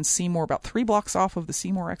Reading and Seymour, about 3 blocks off of the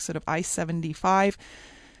Seymour exit of I-75.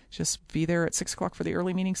 Just be there at 6 o'clock for the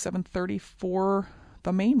early meeting, 7:30 for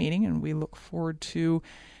the main meeting, and we look forward to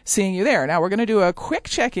seeing you there. Now we're going to do a quick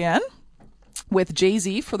check-in with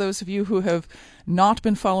Jay-Z for those of you who have not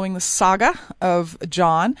been following the saga of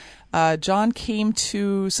John. John came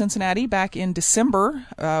to Cincinnati back in December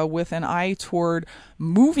with an eye toward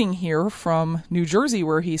moving here from New Jersey,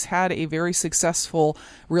 where he's had a very successful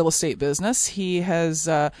real estate business. He has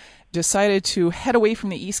decided to head away from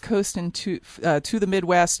the East Coast and to the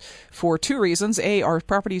Midwest for 2 reasons. A, our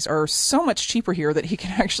properties are so much cheaper here that he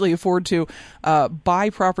can actually afford to buy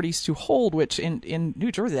properties to hold, which in New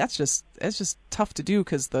Jersey, that's just tough to do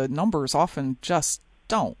because the numbers often just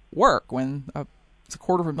don't work. When it's a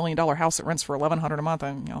 $250,000 house that rents for $1,100 a month,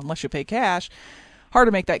 unless you pay cash, hard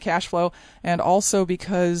to make that cash flow. And also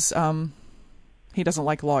because he doesn't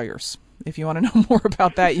like lawyers. If you want to know more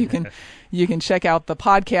about that, you can check out the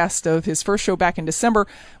podcast of his first show back in December.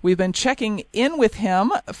 We've been checking in with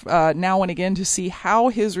him now and again to see how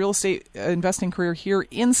his real estate investing career here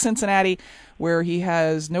in Cincinnati, where he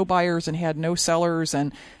has no buyers and had no sellers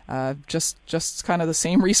and just kind of the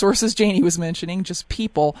same resources Janie was mentioning, just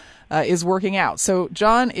people, is working out. So,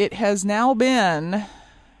 John, it has now been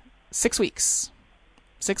 6 weeks.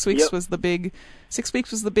 6 weeks Yep. was the big. 6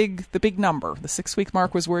 weeks was the big number. The 6-week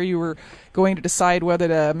mark was where you were going to decide whether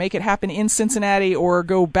to make it happen in Cincinnati or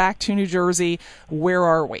go back to New Jersey. Where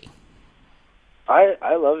are we?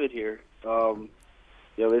 I love it here.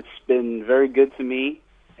 It's been very good to me,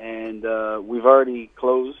 and we've already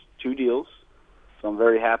closed 2 deals, so I'm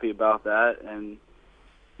very happy about that. And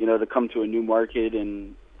to come to a new market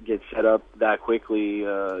and get set up that quickly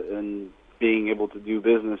and being able to do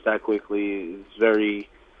business that quickly is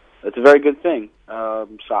it's a very good thing.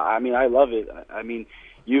 So I love it.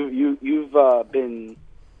 You've been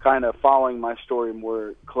kind of following my story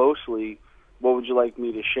more closely. What would you like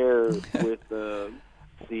me to share with the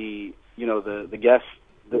guests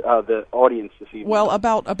the audience this evening. Well,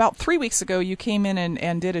 about 3 weeks ago, you came in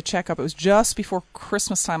and did a checkup. It was just before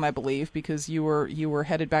Christmas time, I believe, because you were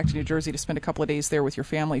headed back to New Jersey to spend a couple of days there with your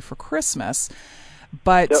family for Christmas.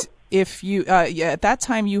 But Yep. if you at that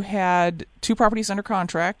time you had 2 properties under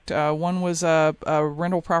contract. One was a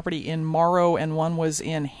rental property in Morrow, and one was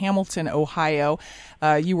in Hamilton, Ohio.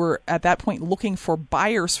 You were at that point looking for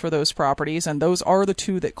buyers for those properties, and those are the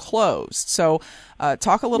 2 that closed. So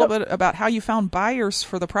talk a little bit about how you found buyers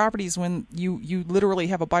for the properties when you literally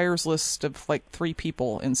have a buyer's list of like 3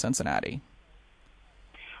 people in Cincinnati.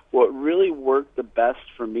 What really worked the best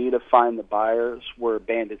for me to find the buyers were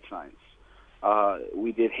bandit signs.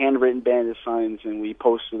 We did handwritten bandit signs, and we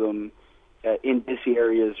posted them in busy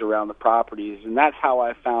areas around the properties, and that's how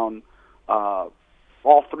I found all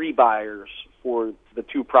 3 buyers for the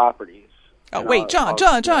 2 properties. Oh, and, wait,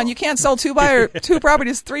 John, you can't sell 2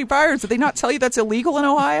 properties, 3 buyers. Did they not tell you that's illegal in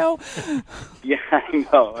Ohio? Yeah,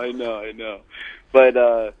 I know. But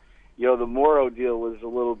the Morrow deal was a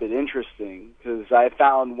little bit interesting because I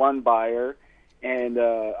found one buyer. And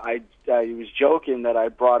I was joking that I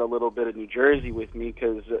brought a little bit of New Jersey with me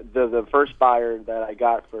because the first buyer that I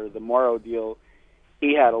got for the Morrow deal,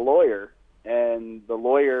 he had a lawyer, and the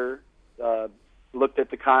lawyer looked at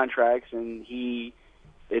the contracts and he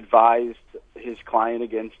advised his client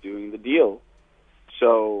against doing the deal.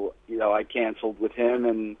 So, I canceled with him,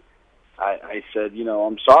 and I said,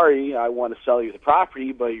 I'm sorry, I want to sell you the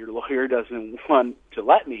property, but your lawyer doesn't want to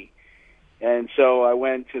let me. And so I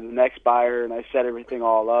went to the next buyer, and I set everything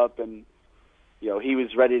all up, and he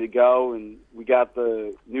was ready to go, and we got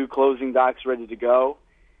the new closing docs ready to go,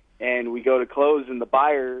 and we go to close, and the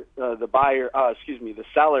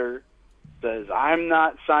seller says, "I'm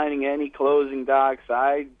not signing any closing docs.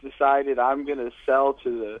 I decided I'm going to sell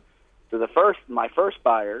to my first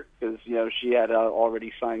buyer because she had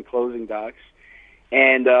already signed closing docs,"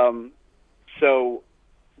 and so.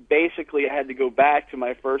 Basically, I had to go back to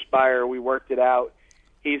my first buyer. We worked it out.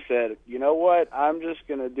 He said, "You know what? I'm just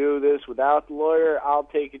going to do this without the lawyer. I'll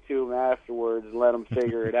take it to him afterwards and let him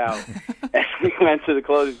figure it out." And we went to the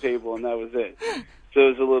closing table, and that was it. So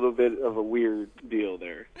it was a little bit of a weird deal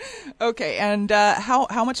there. Okay, and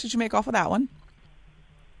how much did you make off of that one?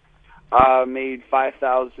 Made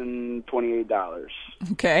 $5,028.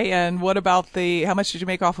 Okay, and what about how much did you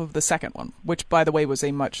make off of the second one, which, by the way, was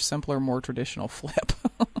a much simpler, more traditional flip?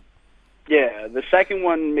 Yeah, the second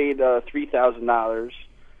one made $3,000,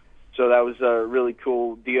 so that was a really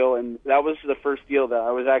cool deal, and that was the first deal that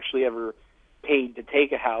I was actually ever paid to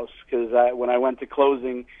take a house, because when I went to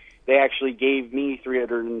closing, they actually gave me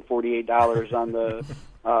 $348 on the...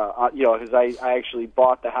 because I actually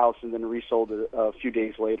bought the house and then resold it a few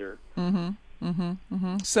days later.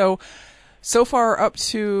 So far up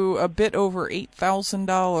to a bit over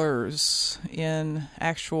 $8,000 in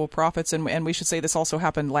actual profits, and we should say this also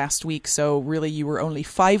happened last week. So really, you were only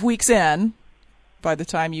 5 weeks in by the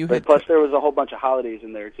time you had. Plus, there was a whole bunch of holidays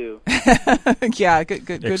in there too. Yeah,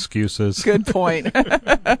 good excuses. Good point.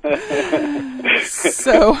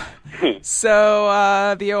 So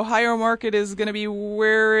the Ohio market is going to be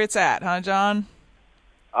where it's at, huh, John?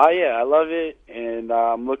 Oh yeah, I love it, and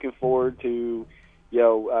I'm looking forward to.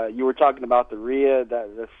 You were talking about the RIA.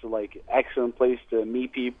 That's like excellent place to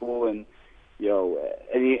meet people, and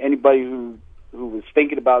anybody who was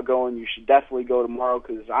thinking about going, you should definitely go tomorrow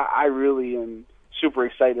because I really am super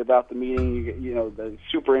excited about the meeting. The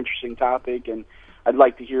super interesting topic, and I'd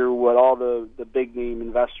like to hear what all the big name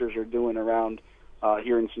investors are doing around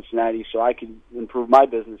here in Cincinnati, so I can improve my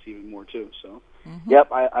business even more too. So,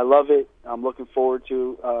 Yep, I love it. I'm looking forward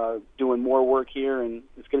to doing more work here, and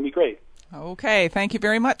it's going to be great. Okay, thank you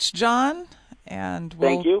very much, John. And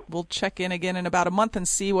we'll check in again in about a month and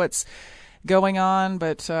see what's going on.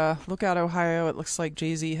 But look out, Ohio. It looks like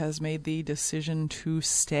Jay-Z has made the decision to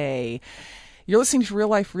stay. You're listening to Real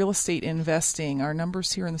Life Real Estate Investing. Our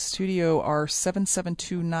numbers here in the studio are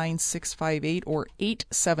 772-9658 or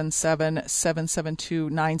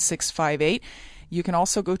 877-772-9658. You can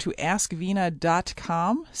also go to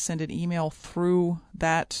askvina.com, send an email through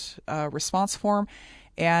that response form.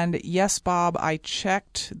 And yes, Bob, I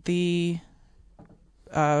checked the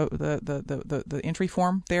entry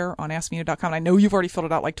form there on askvina.com. I know you've already filled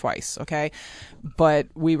it out like twice, okay? But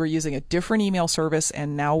we were using a different email service,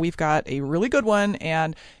 and now we've got a really good one.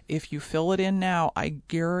 And if you fill it in now, I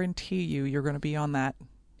guarantee you're going to be on that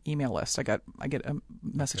email list. I get a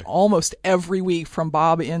message almost every week from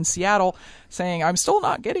Bob in Seattle saying, "I'm still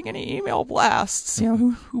not getting any email blasts."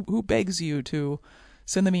 Who begs you to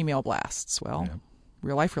send them email blasts? Well. Yeah.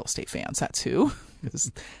 Real Life Real Estate fans. That's who.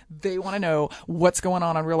 Because they want to know what's going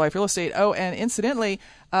on Real Life Real Estate. Oh, and incidentally,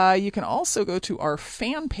 you can also go to our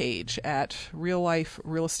fan page at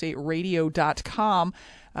realliferealestateradio.com,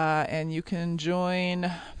 and you can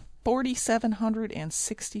join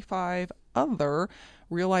 4,765 other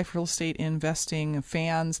Real Life Real Estate investing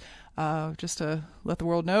fans, just to let the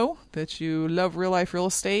world know that you love Real Life Real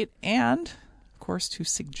Estate, and of course to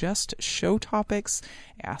suggest show topics,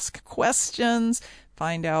 ask questions,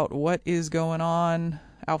 find out what is going on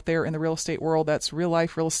out there in the real estate world. That's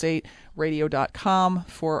realliferealestateradio.com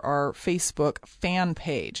for our Facebook fan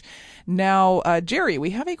page. Now, Jerry, we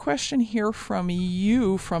have a question here from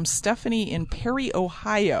you, from Stephanie in Perry,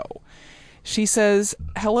 Ohio. She says,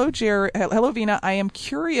 hello, Jerry. Hello, Vena. I am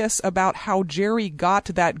curious about how Jerry got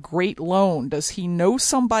that great loan. Does he know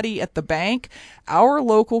somebody at the bank? Our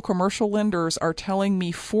local commercial lenders are telling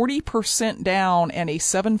me 40% down and a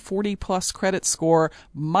 740 plus credit score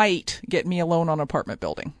might get me a loan on an apartment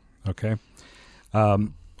building. Okay. I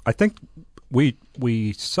think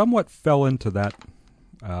we somewhat fell into that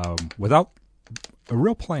without a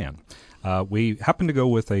real plan. We happened to go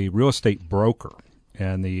with a real estate broker.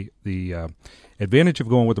 And the advantage of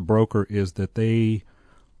going with a broker is that they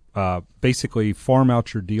basically farm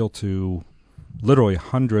out your deal to literally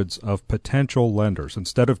hundreds of potential lenders.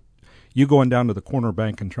 Instead of you going down to the corner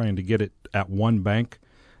bank and trying to get it at one bank,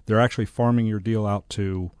 they're actually farming your deal out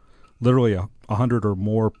to literally 100 or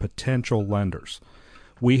more potential lenders.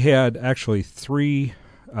 We had actually three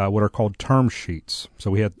what are called term sheets. So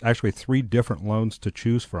we had actually three different loans to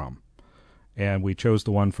choose from. And we chose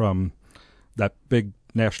the one from that big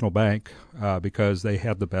national bank because they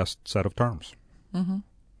had the best set of terms. Mm-hmm.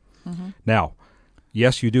 Mm-hmm. Now,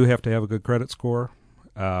 yes, you do have to have a good credit score.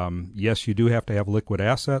 Yes, you do have to have liquid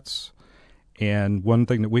assets. And one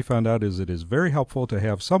thing that we found out is it is very helpful to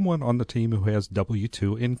have someone on the team who has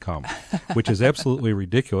W-2 income, which is absolutely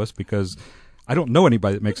ridiculous because I don't know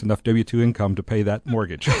anybody that makes enough W-2 income to pay that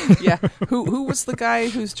mortgage. Yeah. Who was the guy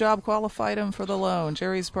whose job qualified him for the loan?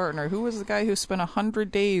 Jerry's partner. Who was the guy who spent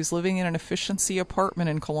 100 days living in an efficiency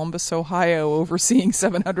apartment in Columbus, Ohio, overseeing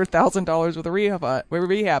 $700,000 with a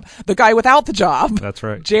rehab? The guy without the job. That's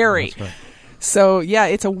right. Jerry. That's right. So, yeah,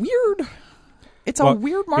 it's a weird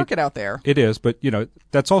market out there. It is, but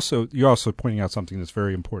that's also, you're also pointing out something that's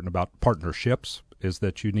very important about partnerships, is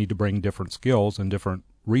that you need to bring different skills and different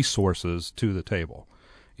resources to the table.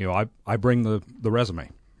 I bring the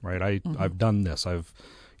resume, right? I've done this. I've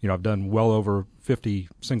done well over 50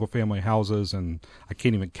 single family houses, and I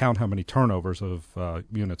can't even count how many turnovers of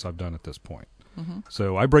units I've done at this point. Mm-hmm.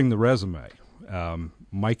 So I bring the resume.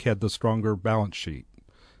 Mike had the stronger balance sheet.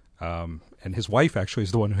 And his wife actually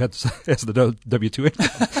is the one who has the W-2 income.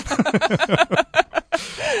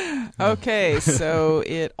 Okay, so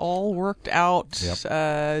it all worked out.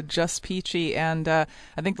 Yep. Just peachy. And I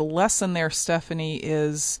think the lesson there, Stephanie,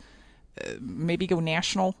 is maybe go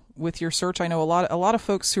national with your search. I know a lot of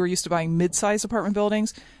folks who are used to buying mid-sized apartment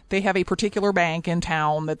buildings, they have a particular bank in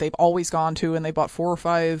town that they've always gone to, and they bought 4 or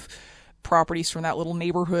 5 properties from that little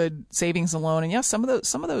neighborhood savings and loan. And yes, some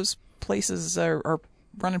of those places are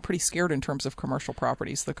running pretty scared in terms of commercial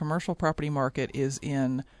properties. The commercial property market is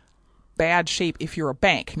in bad shape if you're a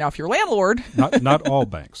bank. Now, if you're a landlord... not all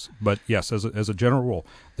banks, but yes, as a general rule,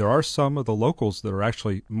 there are some of the locals that are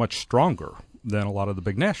actually much stronger than a lot of the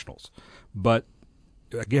big nationals. But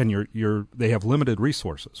again, they have limited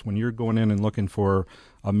resources. When you're going in and looking for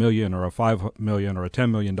 $1 million or a $5 million or a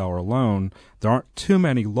 $10 million loan, there aren't too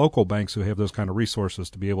many local banks who have those kind of resources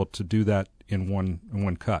to be able to do that in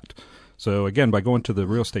one cut. So again, by going to the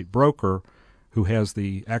real estate broker who has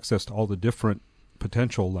the access to all the different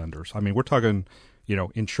potential lenders. I mean, we're talking,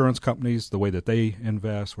 insurance companies, the way that they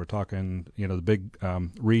invest. We're talking, the big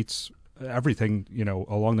REITs, everything,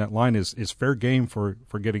 along that line is fair game for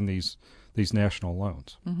getting these national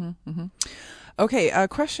loans. Mm-hmm, mm-hmm. Okay, a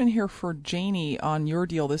question here for Janie on your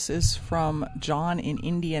deal. This is from John in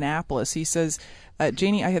Indianapolis. He says,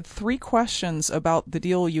 Janie, I had 3 questions about the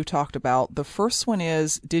deal you talked about. The first one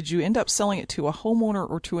is, did you end up selling it to a homeowner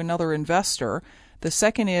or to another investor? The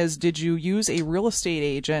second is, did you use a real estate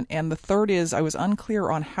agent? And the third is, I was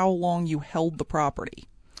unclear on how long you held the property.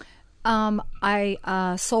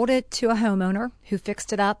 I sold it to a homeowner who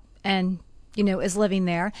fixed it up and, is living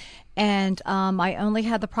there. And I only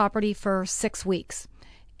had the property for 6 weeks.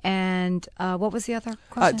 And what was the other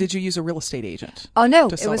question? Did you use a real estate agent? Oh, no.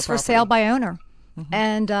 It was for sale by owner. Mm-hmm.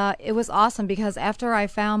 And it was awesome because after I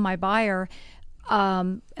found my buyer,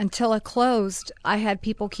 until it closed, I had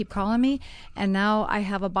people keep calling me, and now I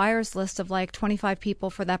have a buyer's list of like 25 people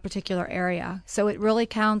for that particular area. So it really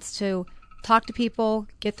counts to talk to people,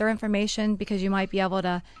 get their information, because you might be able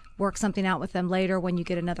to work something out with them later when you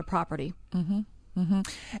get another property.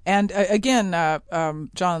 And again,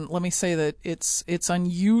 John, let me say that it's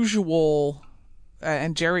unusual,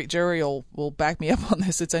 and Jerry will back me up on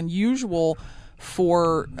this. It's unusual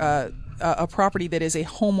for a property that is a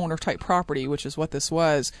homeowner type property, which is what this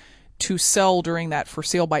was, to sell during that for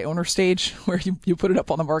sale by owner stage, where you put it up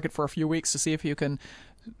on the market for a few weeks to see if you can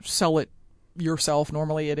sell it yourself.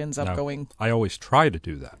 Normally it ends up going. I always try to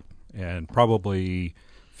do that, and probably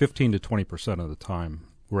 15 to 20% of the time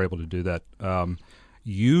we're able to do that.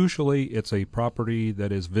 Usually it's a property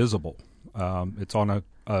that is visible. It's on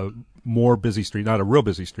a more busy street, not a real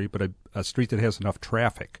busy street, but a street that has enough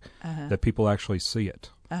traffic that people actually see it.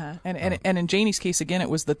 And in Janie's case, again, it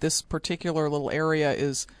was that this particular little area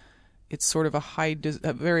it's sort of a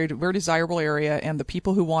very, very desirable area, and the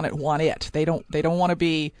people who want it. They don't want to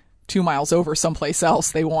be 2 miles over someplace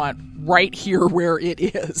else. They want right here where it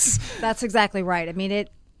is. That's exactly right. I mean,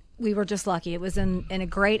 we were just lucky. It was in a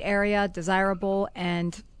great area, desirable,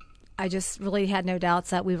 and I just really had no doubts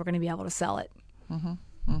that we were going to be able to sell it.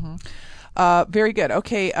 Very good.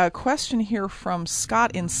 Okay, a question here from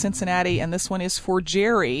Scott in Cincinnati, and this one is for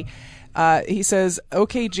Jerry. He says,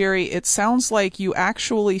 okay, Jerry, it sounds like you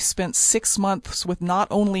actually spent 6 months with not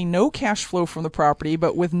only no cash flow from the property,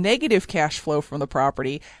 but with negative cash flow from the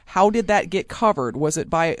property. How did that get covered? Was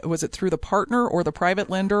it through the partner or the private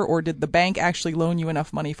lender, or did the bank actually loan you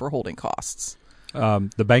enough money for holding costs?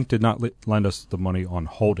 The bank did not lend us the money on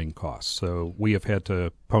holding costs, so we have had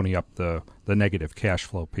to pony up the negative cash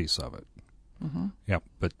flow piece of it. Yeah,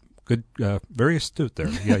 but good, very astute there.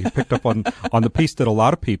 Yeah, you picked up on the piece that a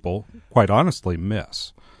lot of people, quite honestly,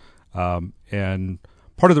 miss. And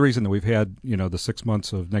part of the reason that we've had, the 6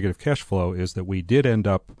 months of negative cash flow is that we did end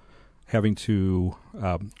up having to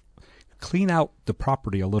clean out the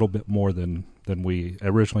property a little bit more than we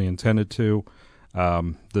originally intended to.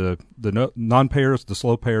 The non-payers, the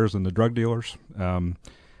slow payers, and the drug dealers,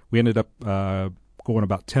 we ended up going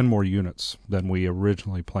about 10 more units than we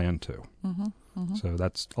originally planned to. So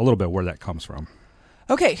that's a little bit where that comes from.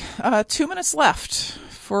 Okay, 2 minutes left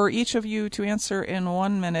for each of you to answer in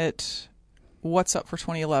 1 minute. What's up for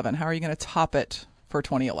 2011? How are you going to top it for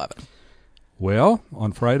 2011? Well,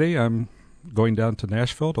 on Friday, I'm going down to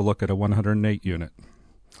Nashville to look at a 108 unit.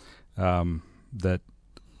 That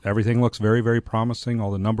everything looks very, very promising.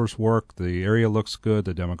 All the numbers work. The area looks good.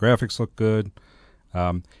 The demographics look good.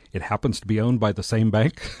 It happens to be owned by the same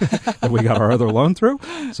bank that we got our other loan through,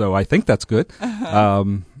 so I think that's good.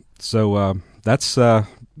 So that's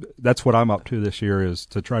what I'm up to this year, is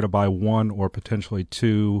to try to buy one or potentially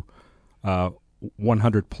two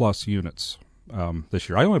 100-plus units this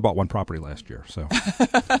year. I only bought one property last year, so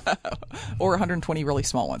or 120 really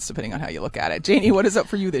small ones, depending on how you look at it. Janie, what is up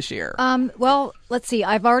for you this year? Well, let's see.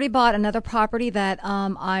 I've already bought another property that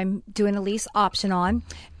I'm doing a lease option on,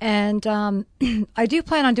 and I do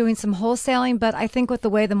plan on doing some wholesaling. But I think with the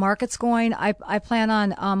way the market's going, I plan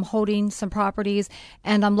on holding some properties,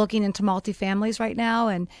 and I'm looking into multifamilies right now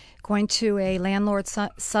and going to a landlord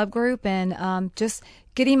subgroup and just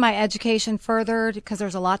getting my education furthered, because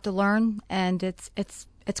there's a lot to learn, and it's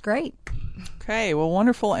great. Okay, well,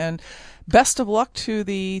 wonderful, and best of luck to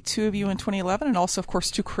the two of you in 2011, and also, of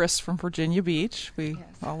course, to Chris from Virginia Beach.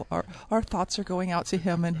 All our thoughts are going out to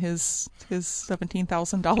him and his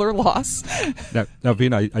 $17,000 loss. Now,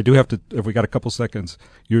 Vina, I do have to, if we got a couple seconds,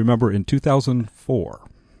 you remember in 2004,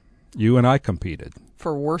 you and I competed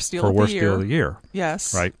for worst deal of the year.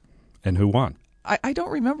 Yes. Right, and who won? I don't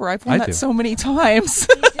remember. I've won that so many times.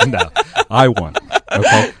 No, I won.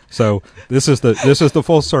 Okay, so this is the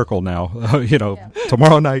full circle now.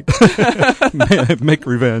 Tomorrow night, make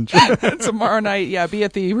revenge. Tomorrow night, be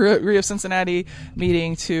at the Rio of Cincinnati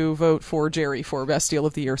meeting to vote for Jerry for best deal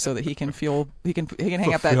of the year, so that he can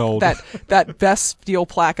hang up that best deal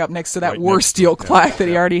plaque up next to that worst deal plaque that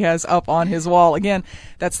he already has up on his wall. Again,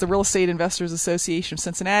 that's the Real Estate Investors Association of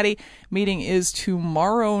Cincinnati. Meeting is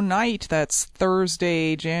tomorrow night. That's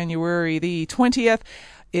Thursday, January the 20th.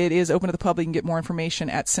 It is open to the public. You can get more information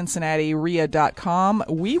at CincinnatiREIA.com.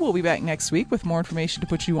 We will be back next week with more information to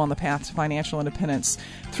put you on the path to financial independence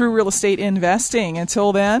through real estate investing.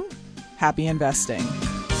 Until then, happy investing.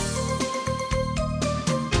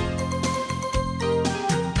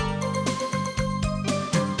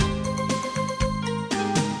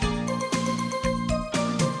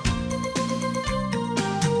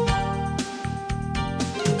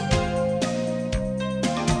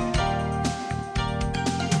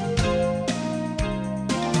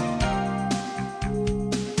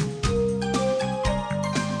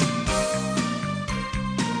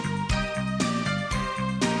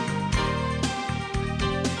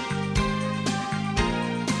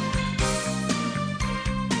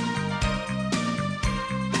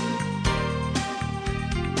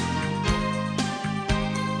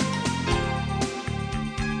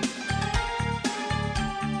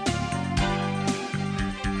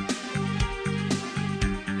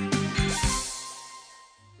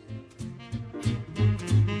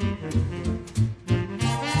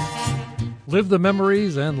 Live the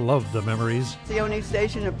memories and love the memories. It's the only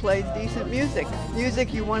station that plays decent music.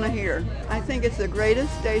 Music you want to hear. I think it's the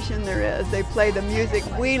greatest station there is. They play the music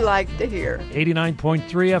we like to hear. 89.3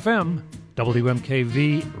 FM,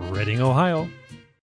 WMKV, Reading, Ohio.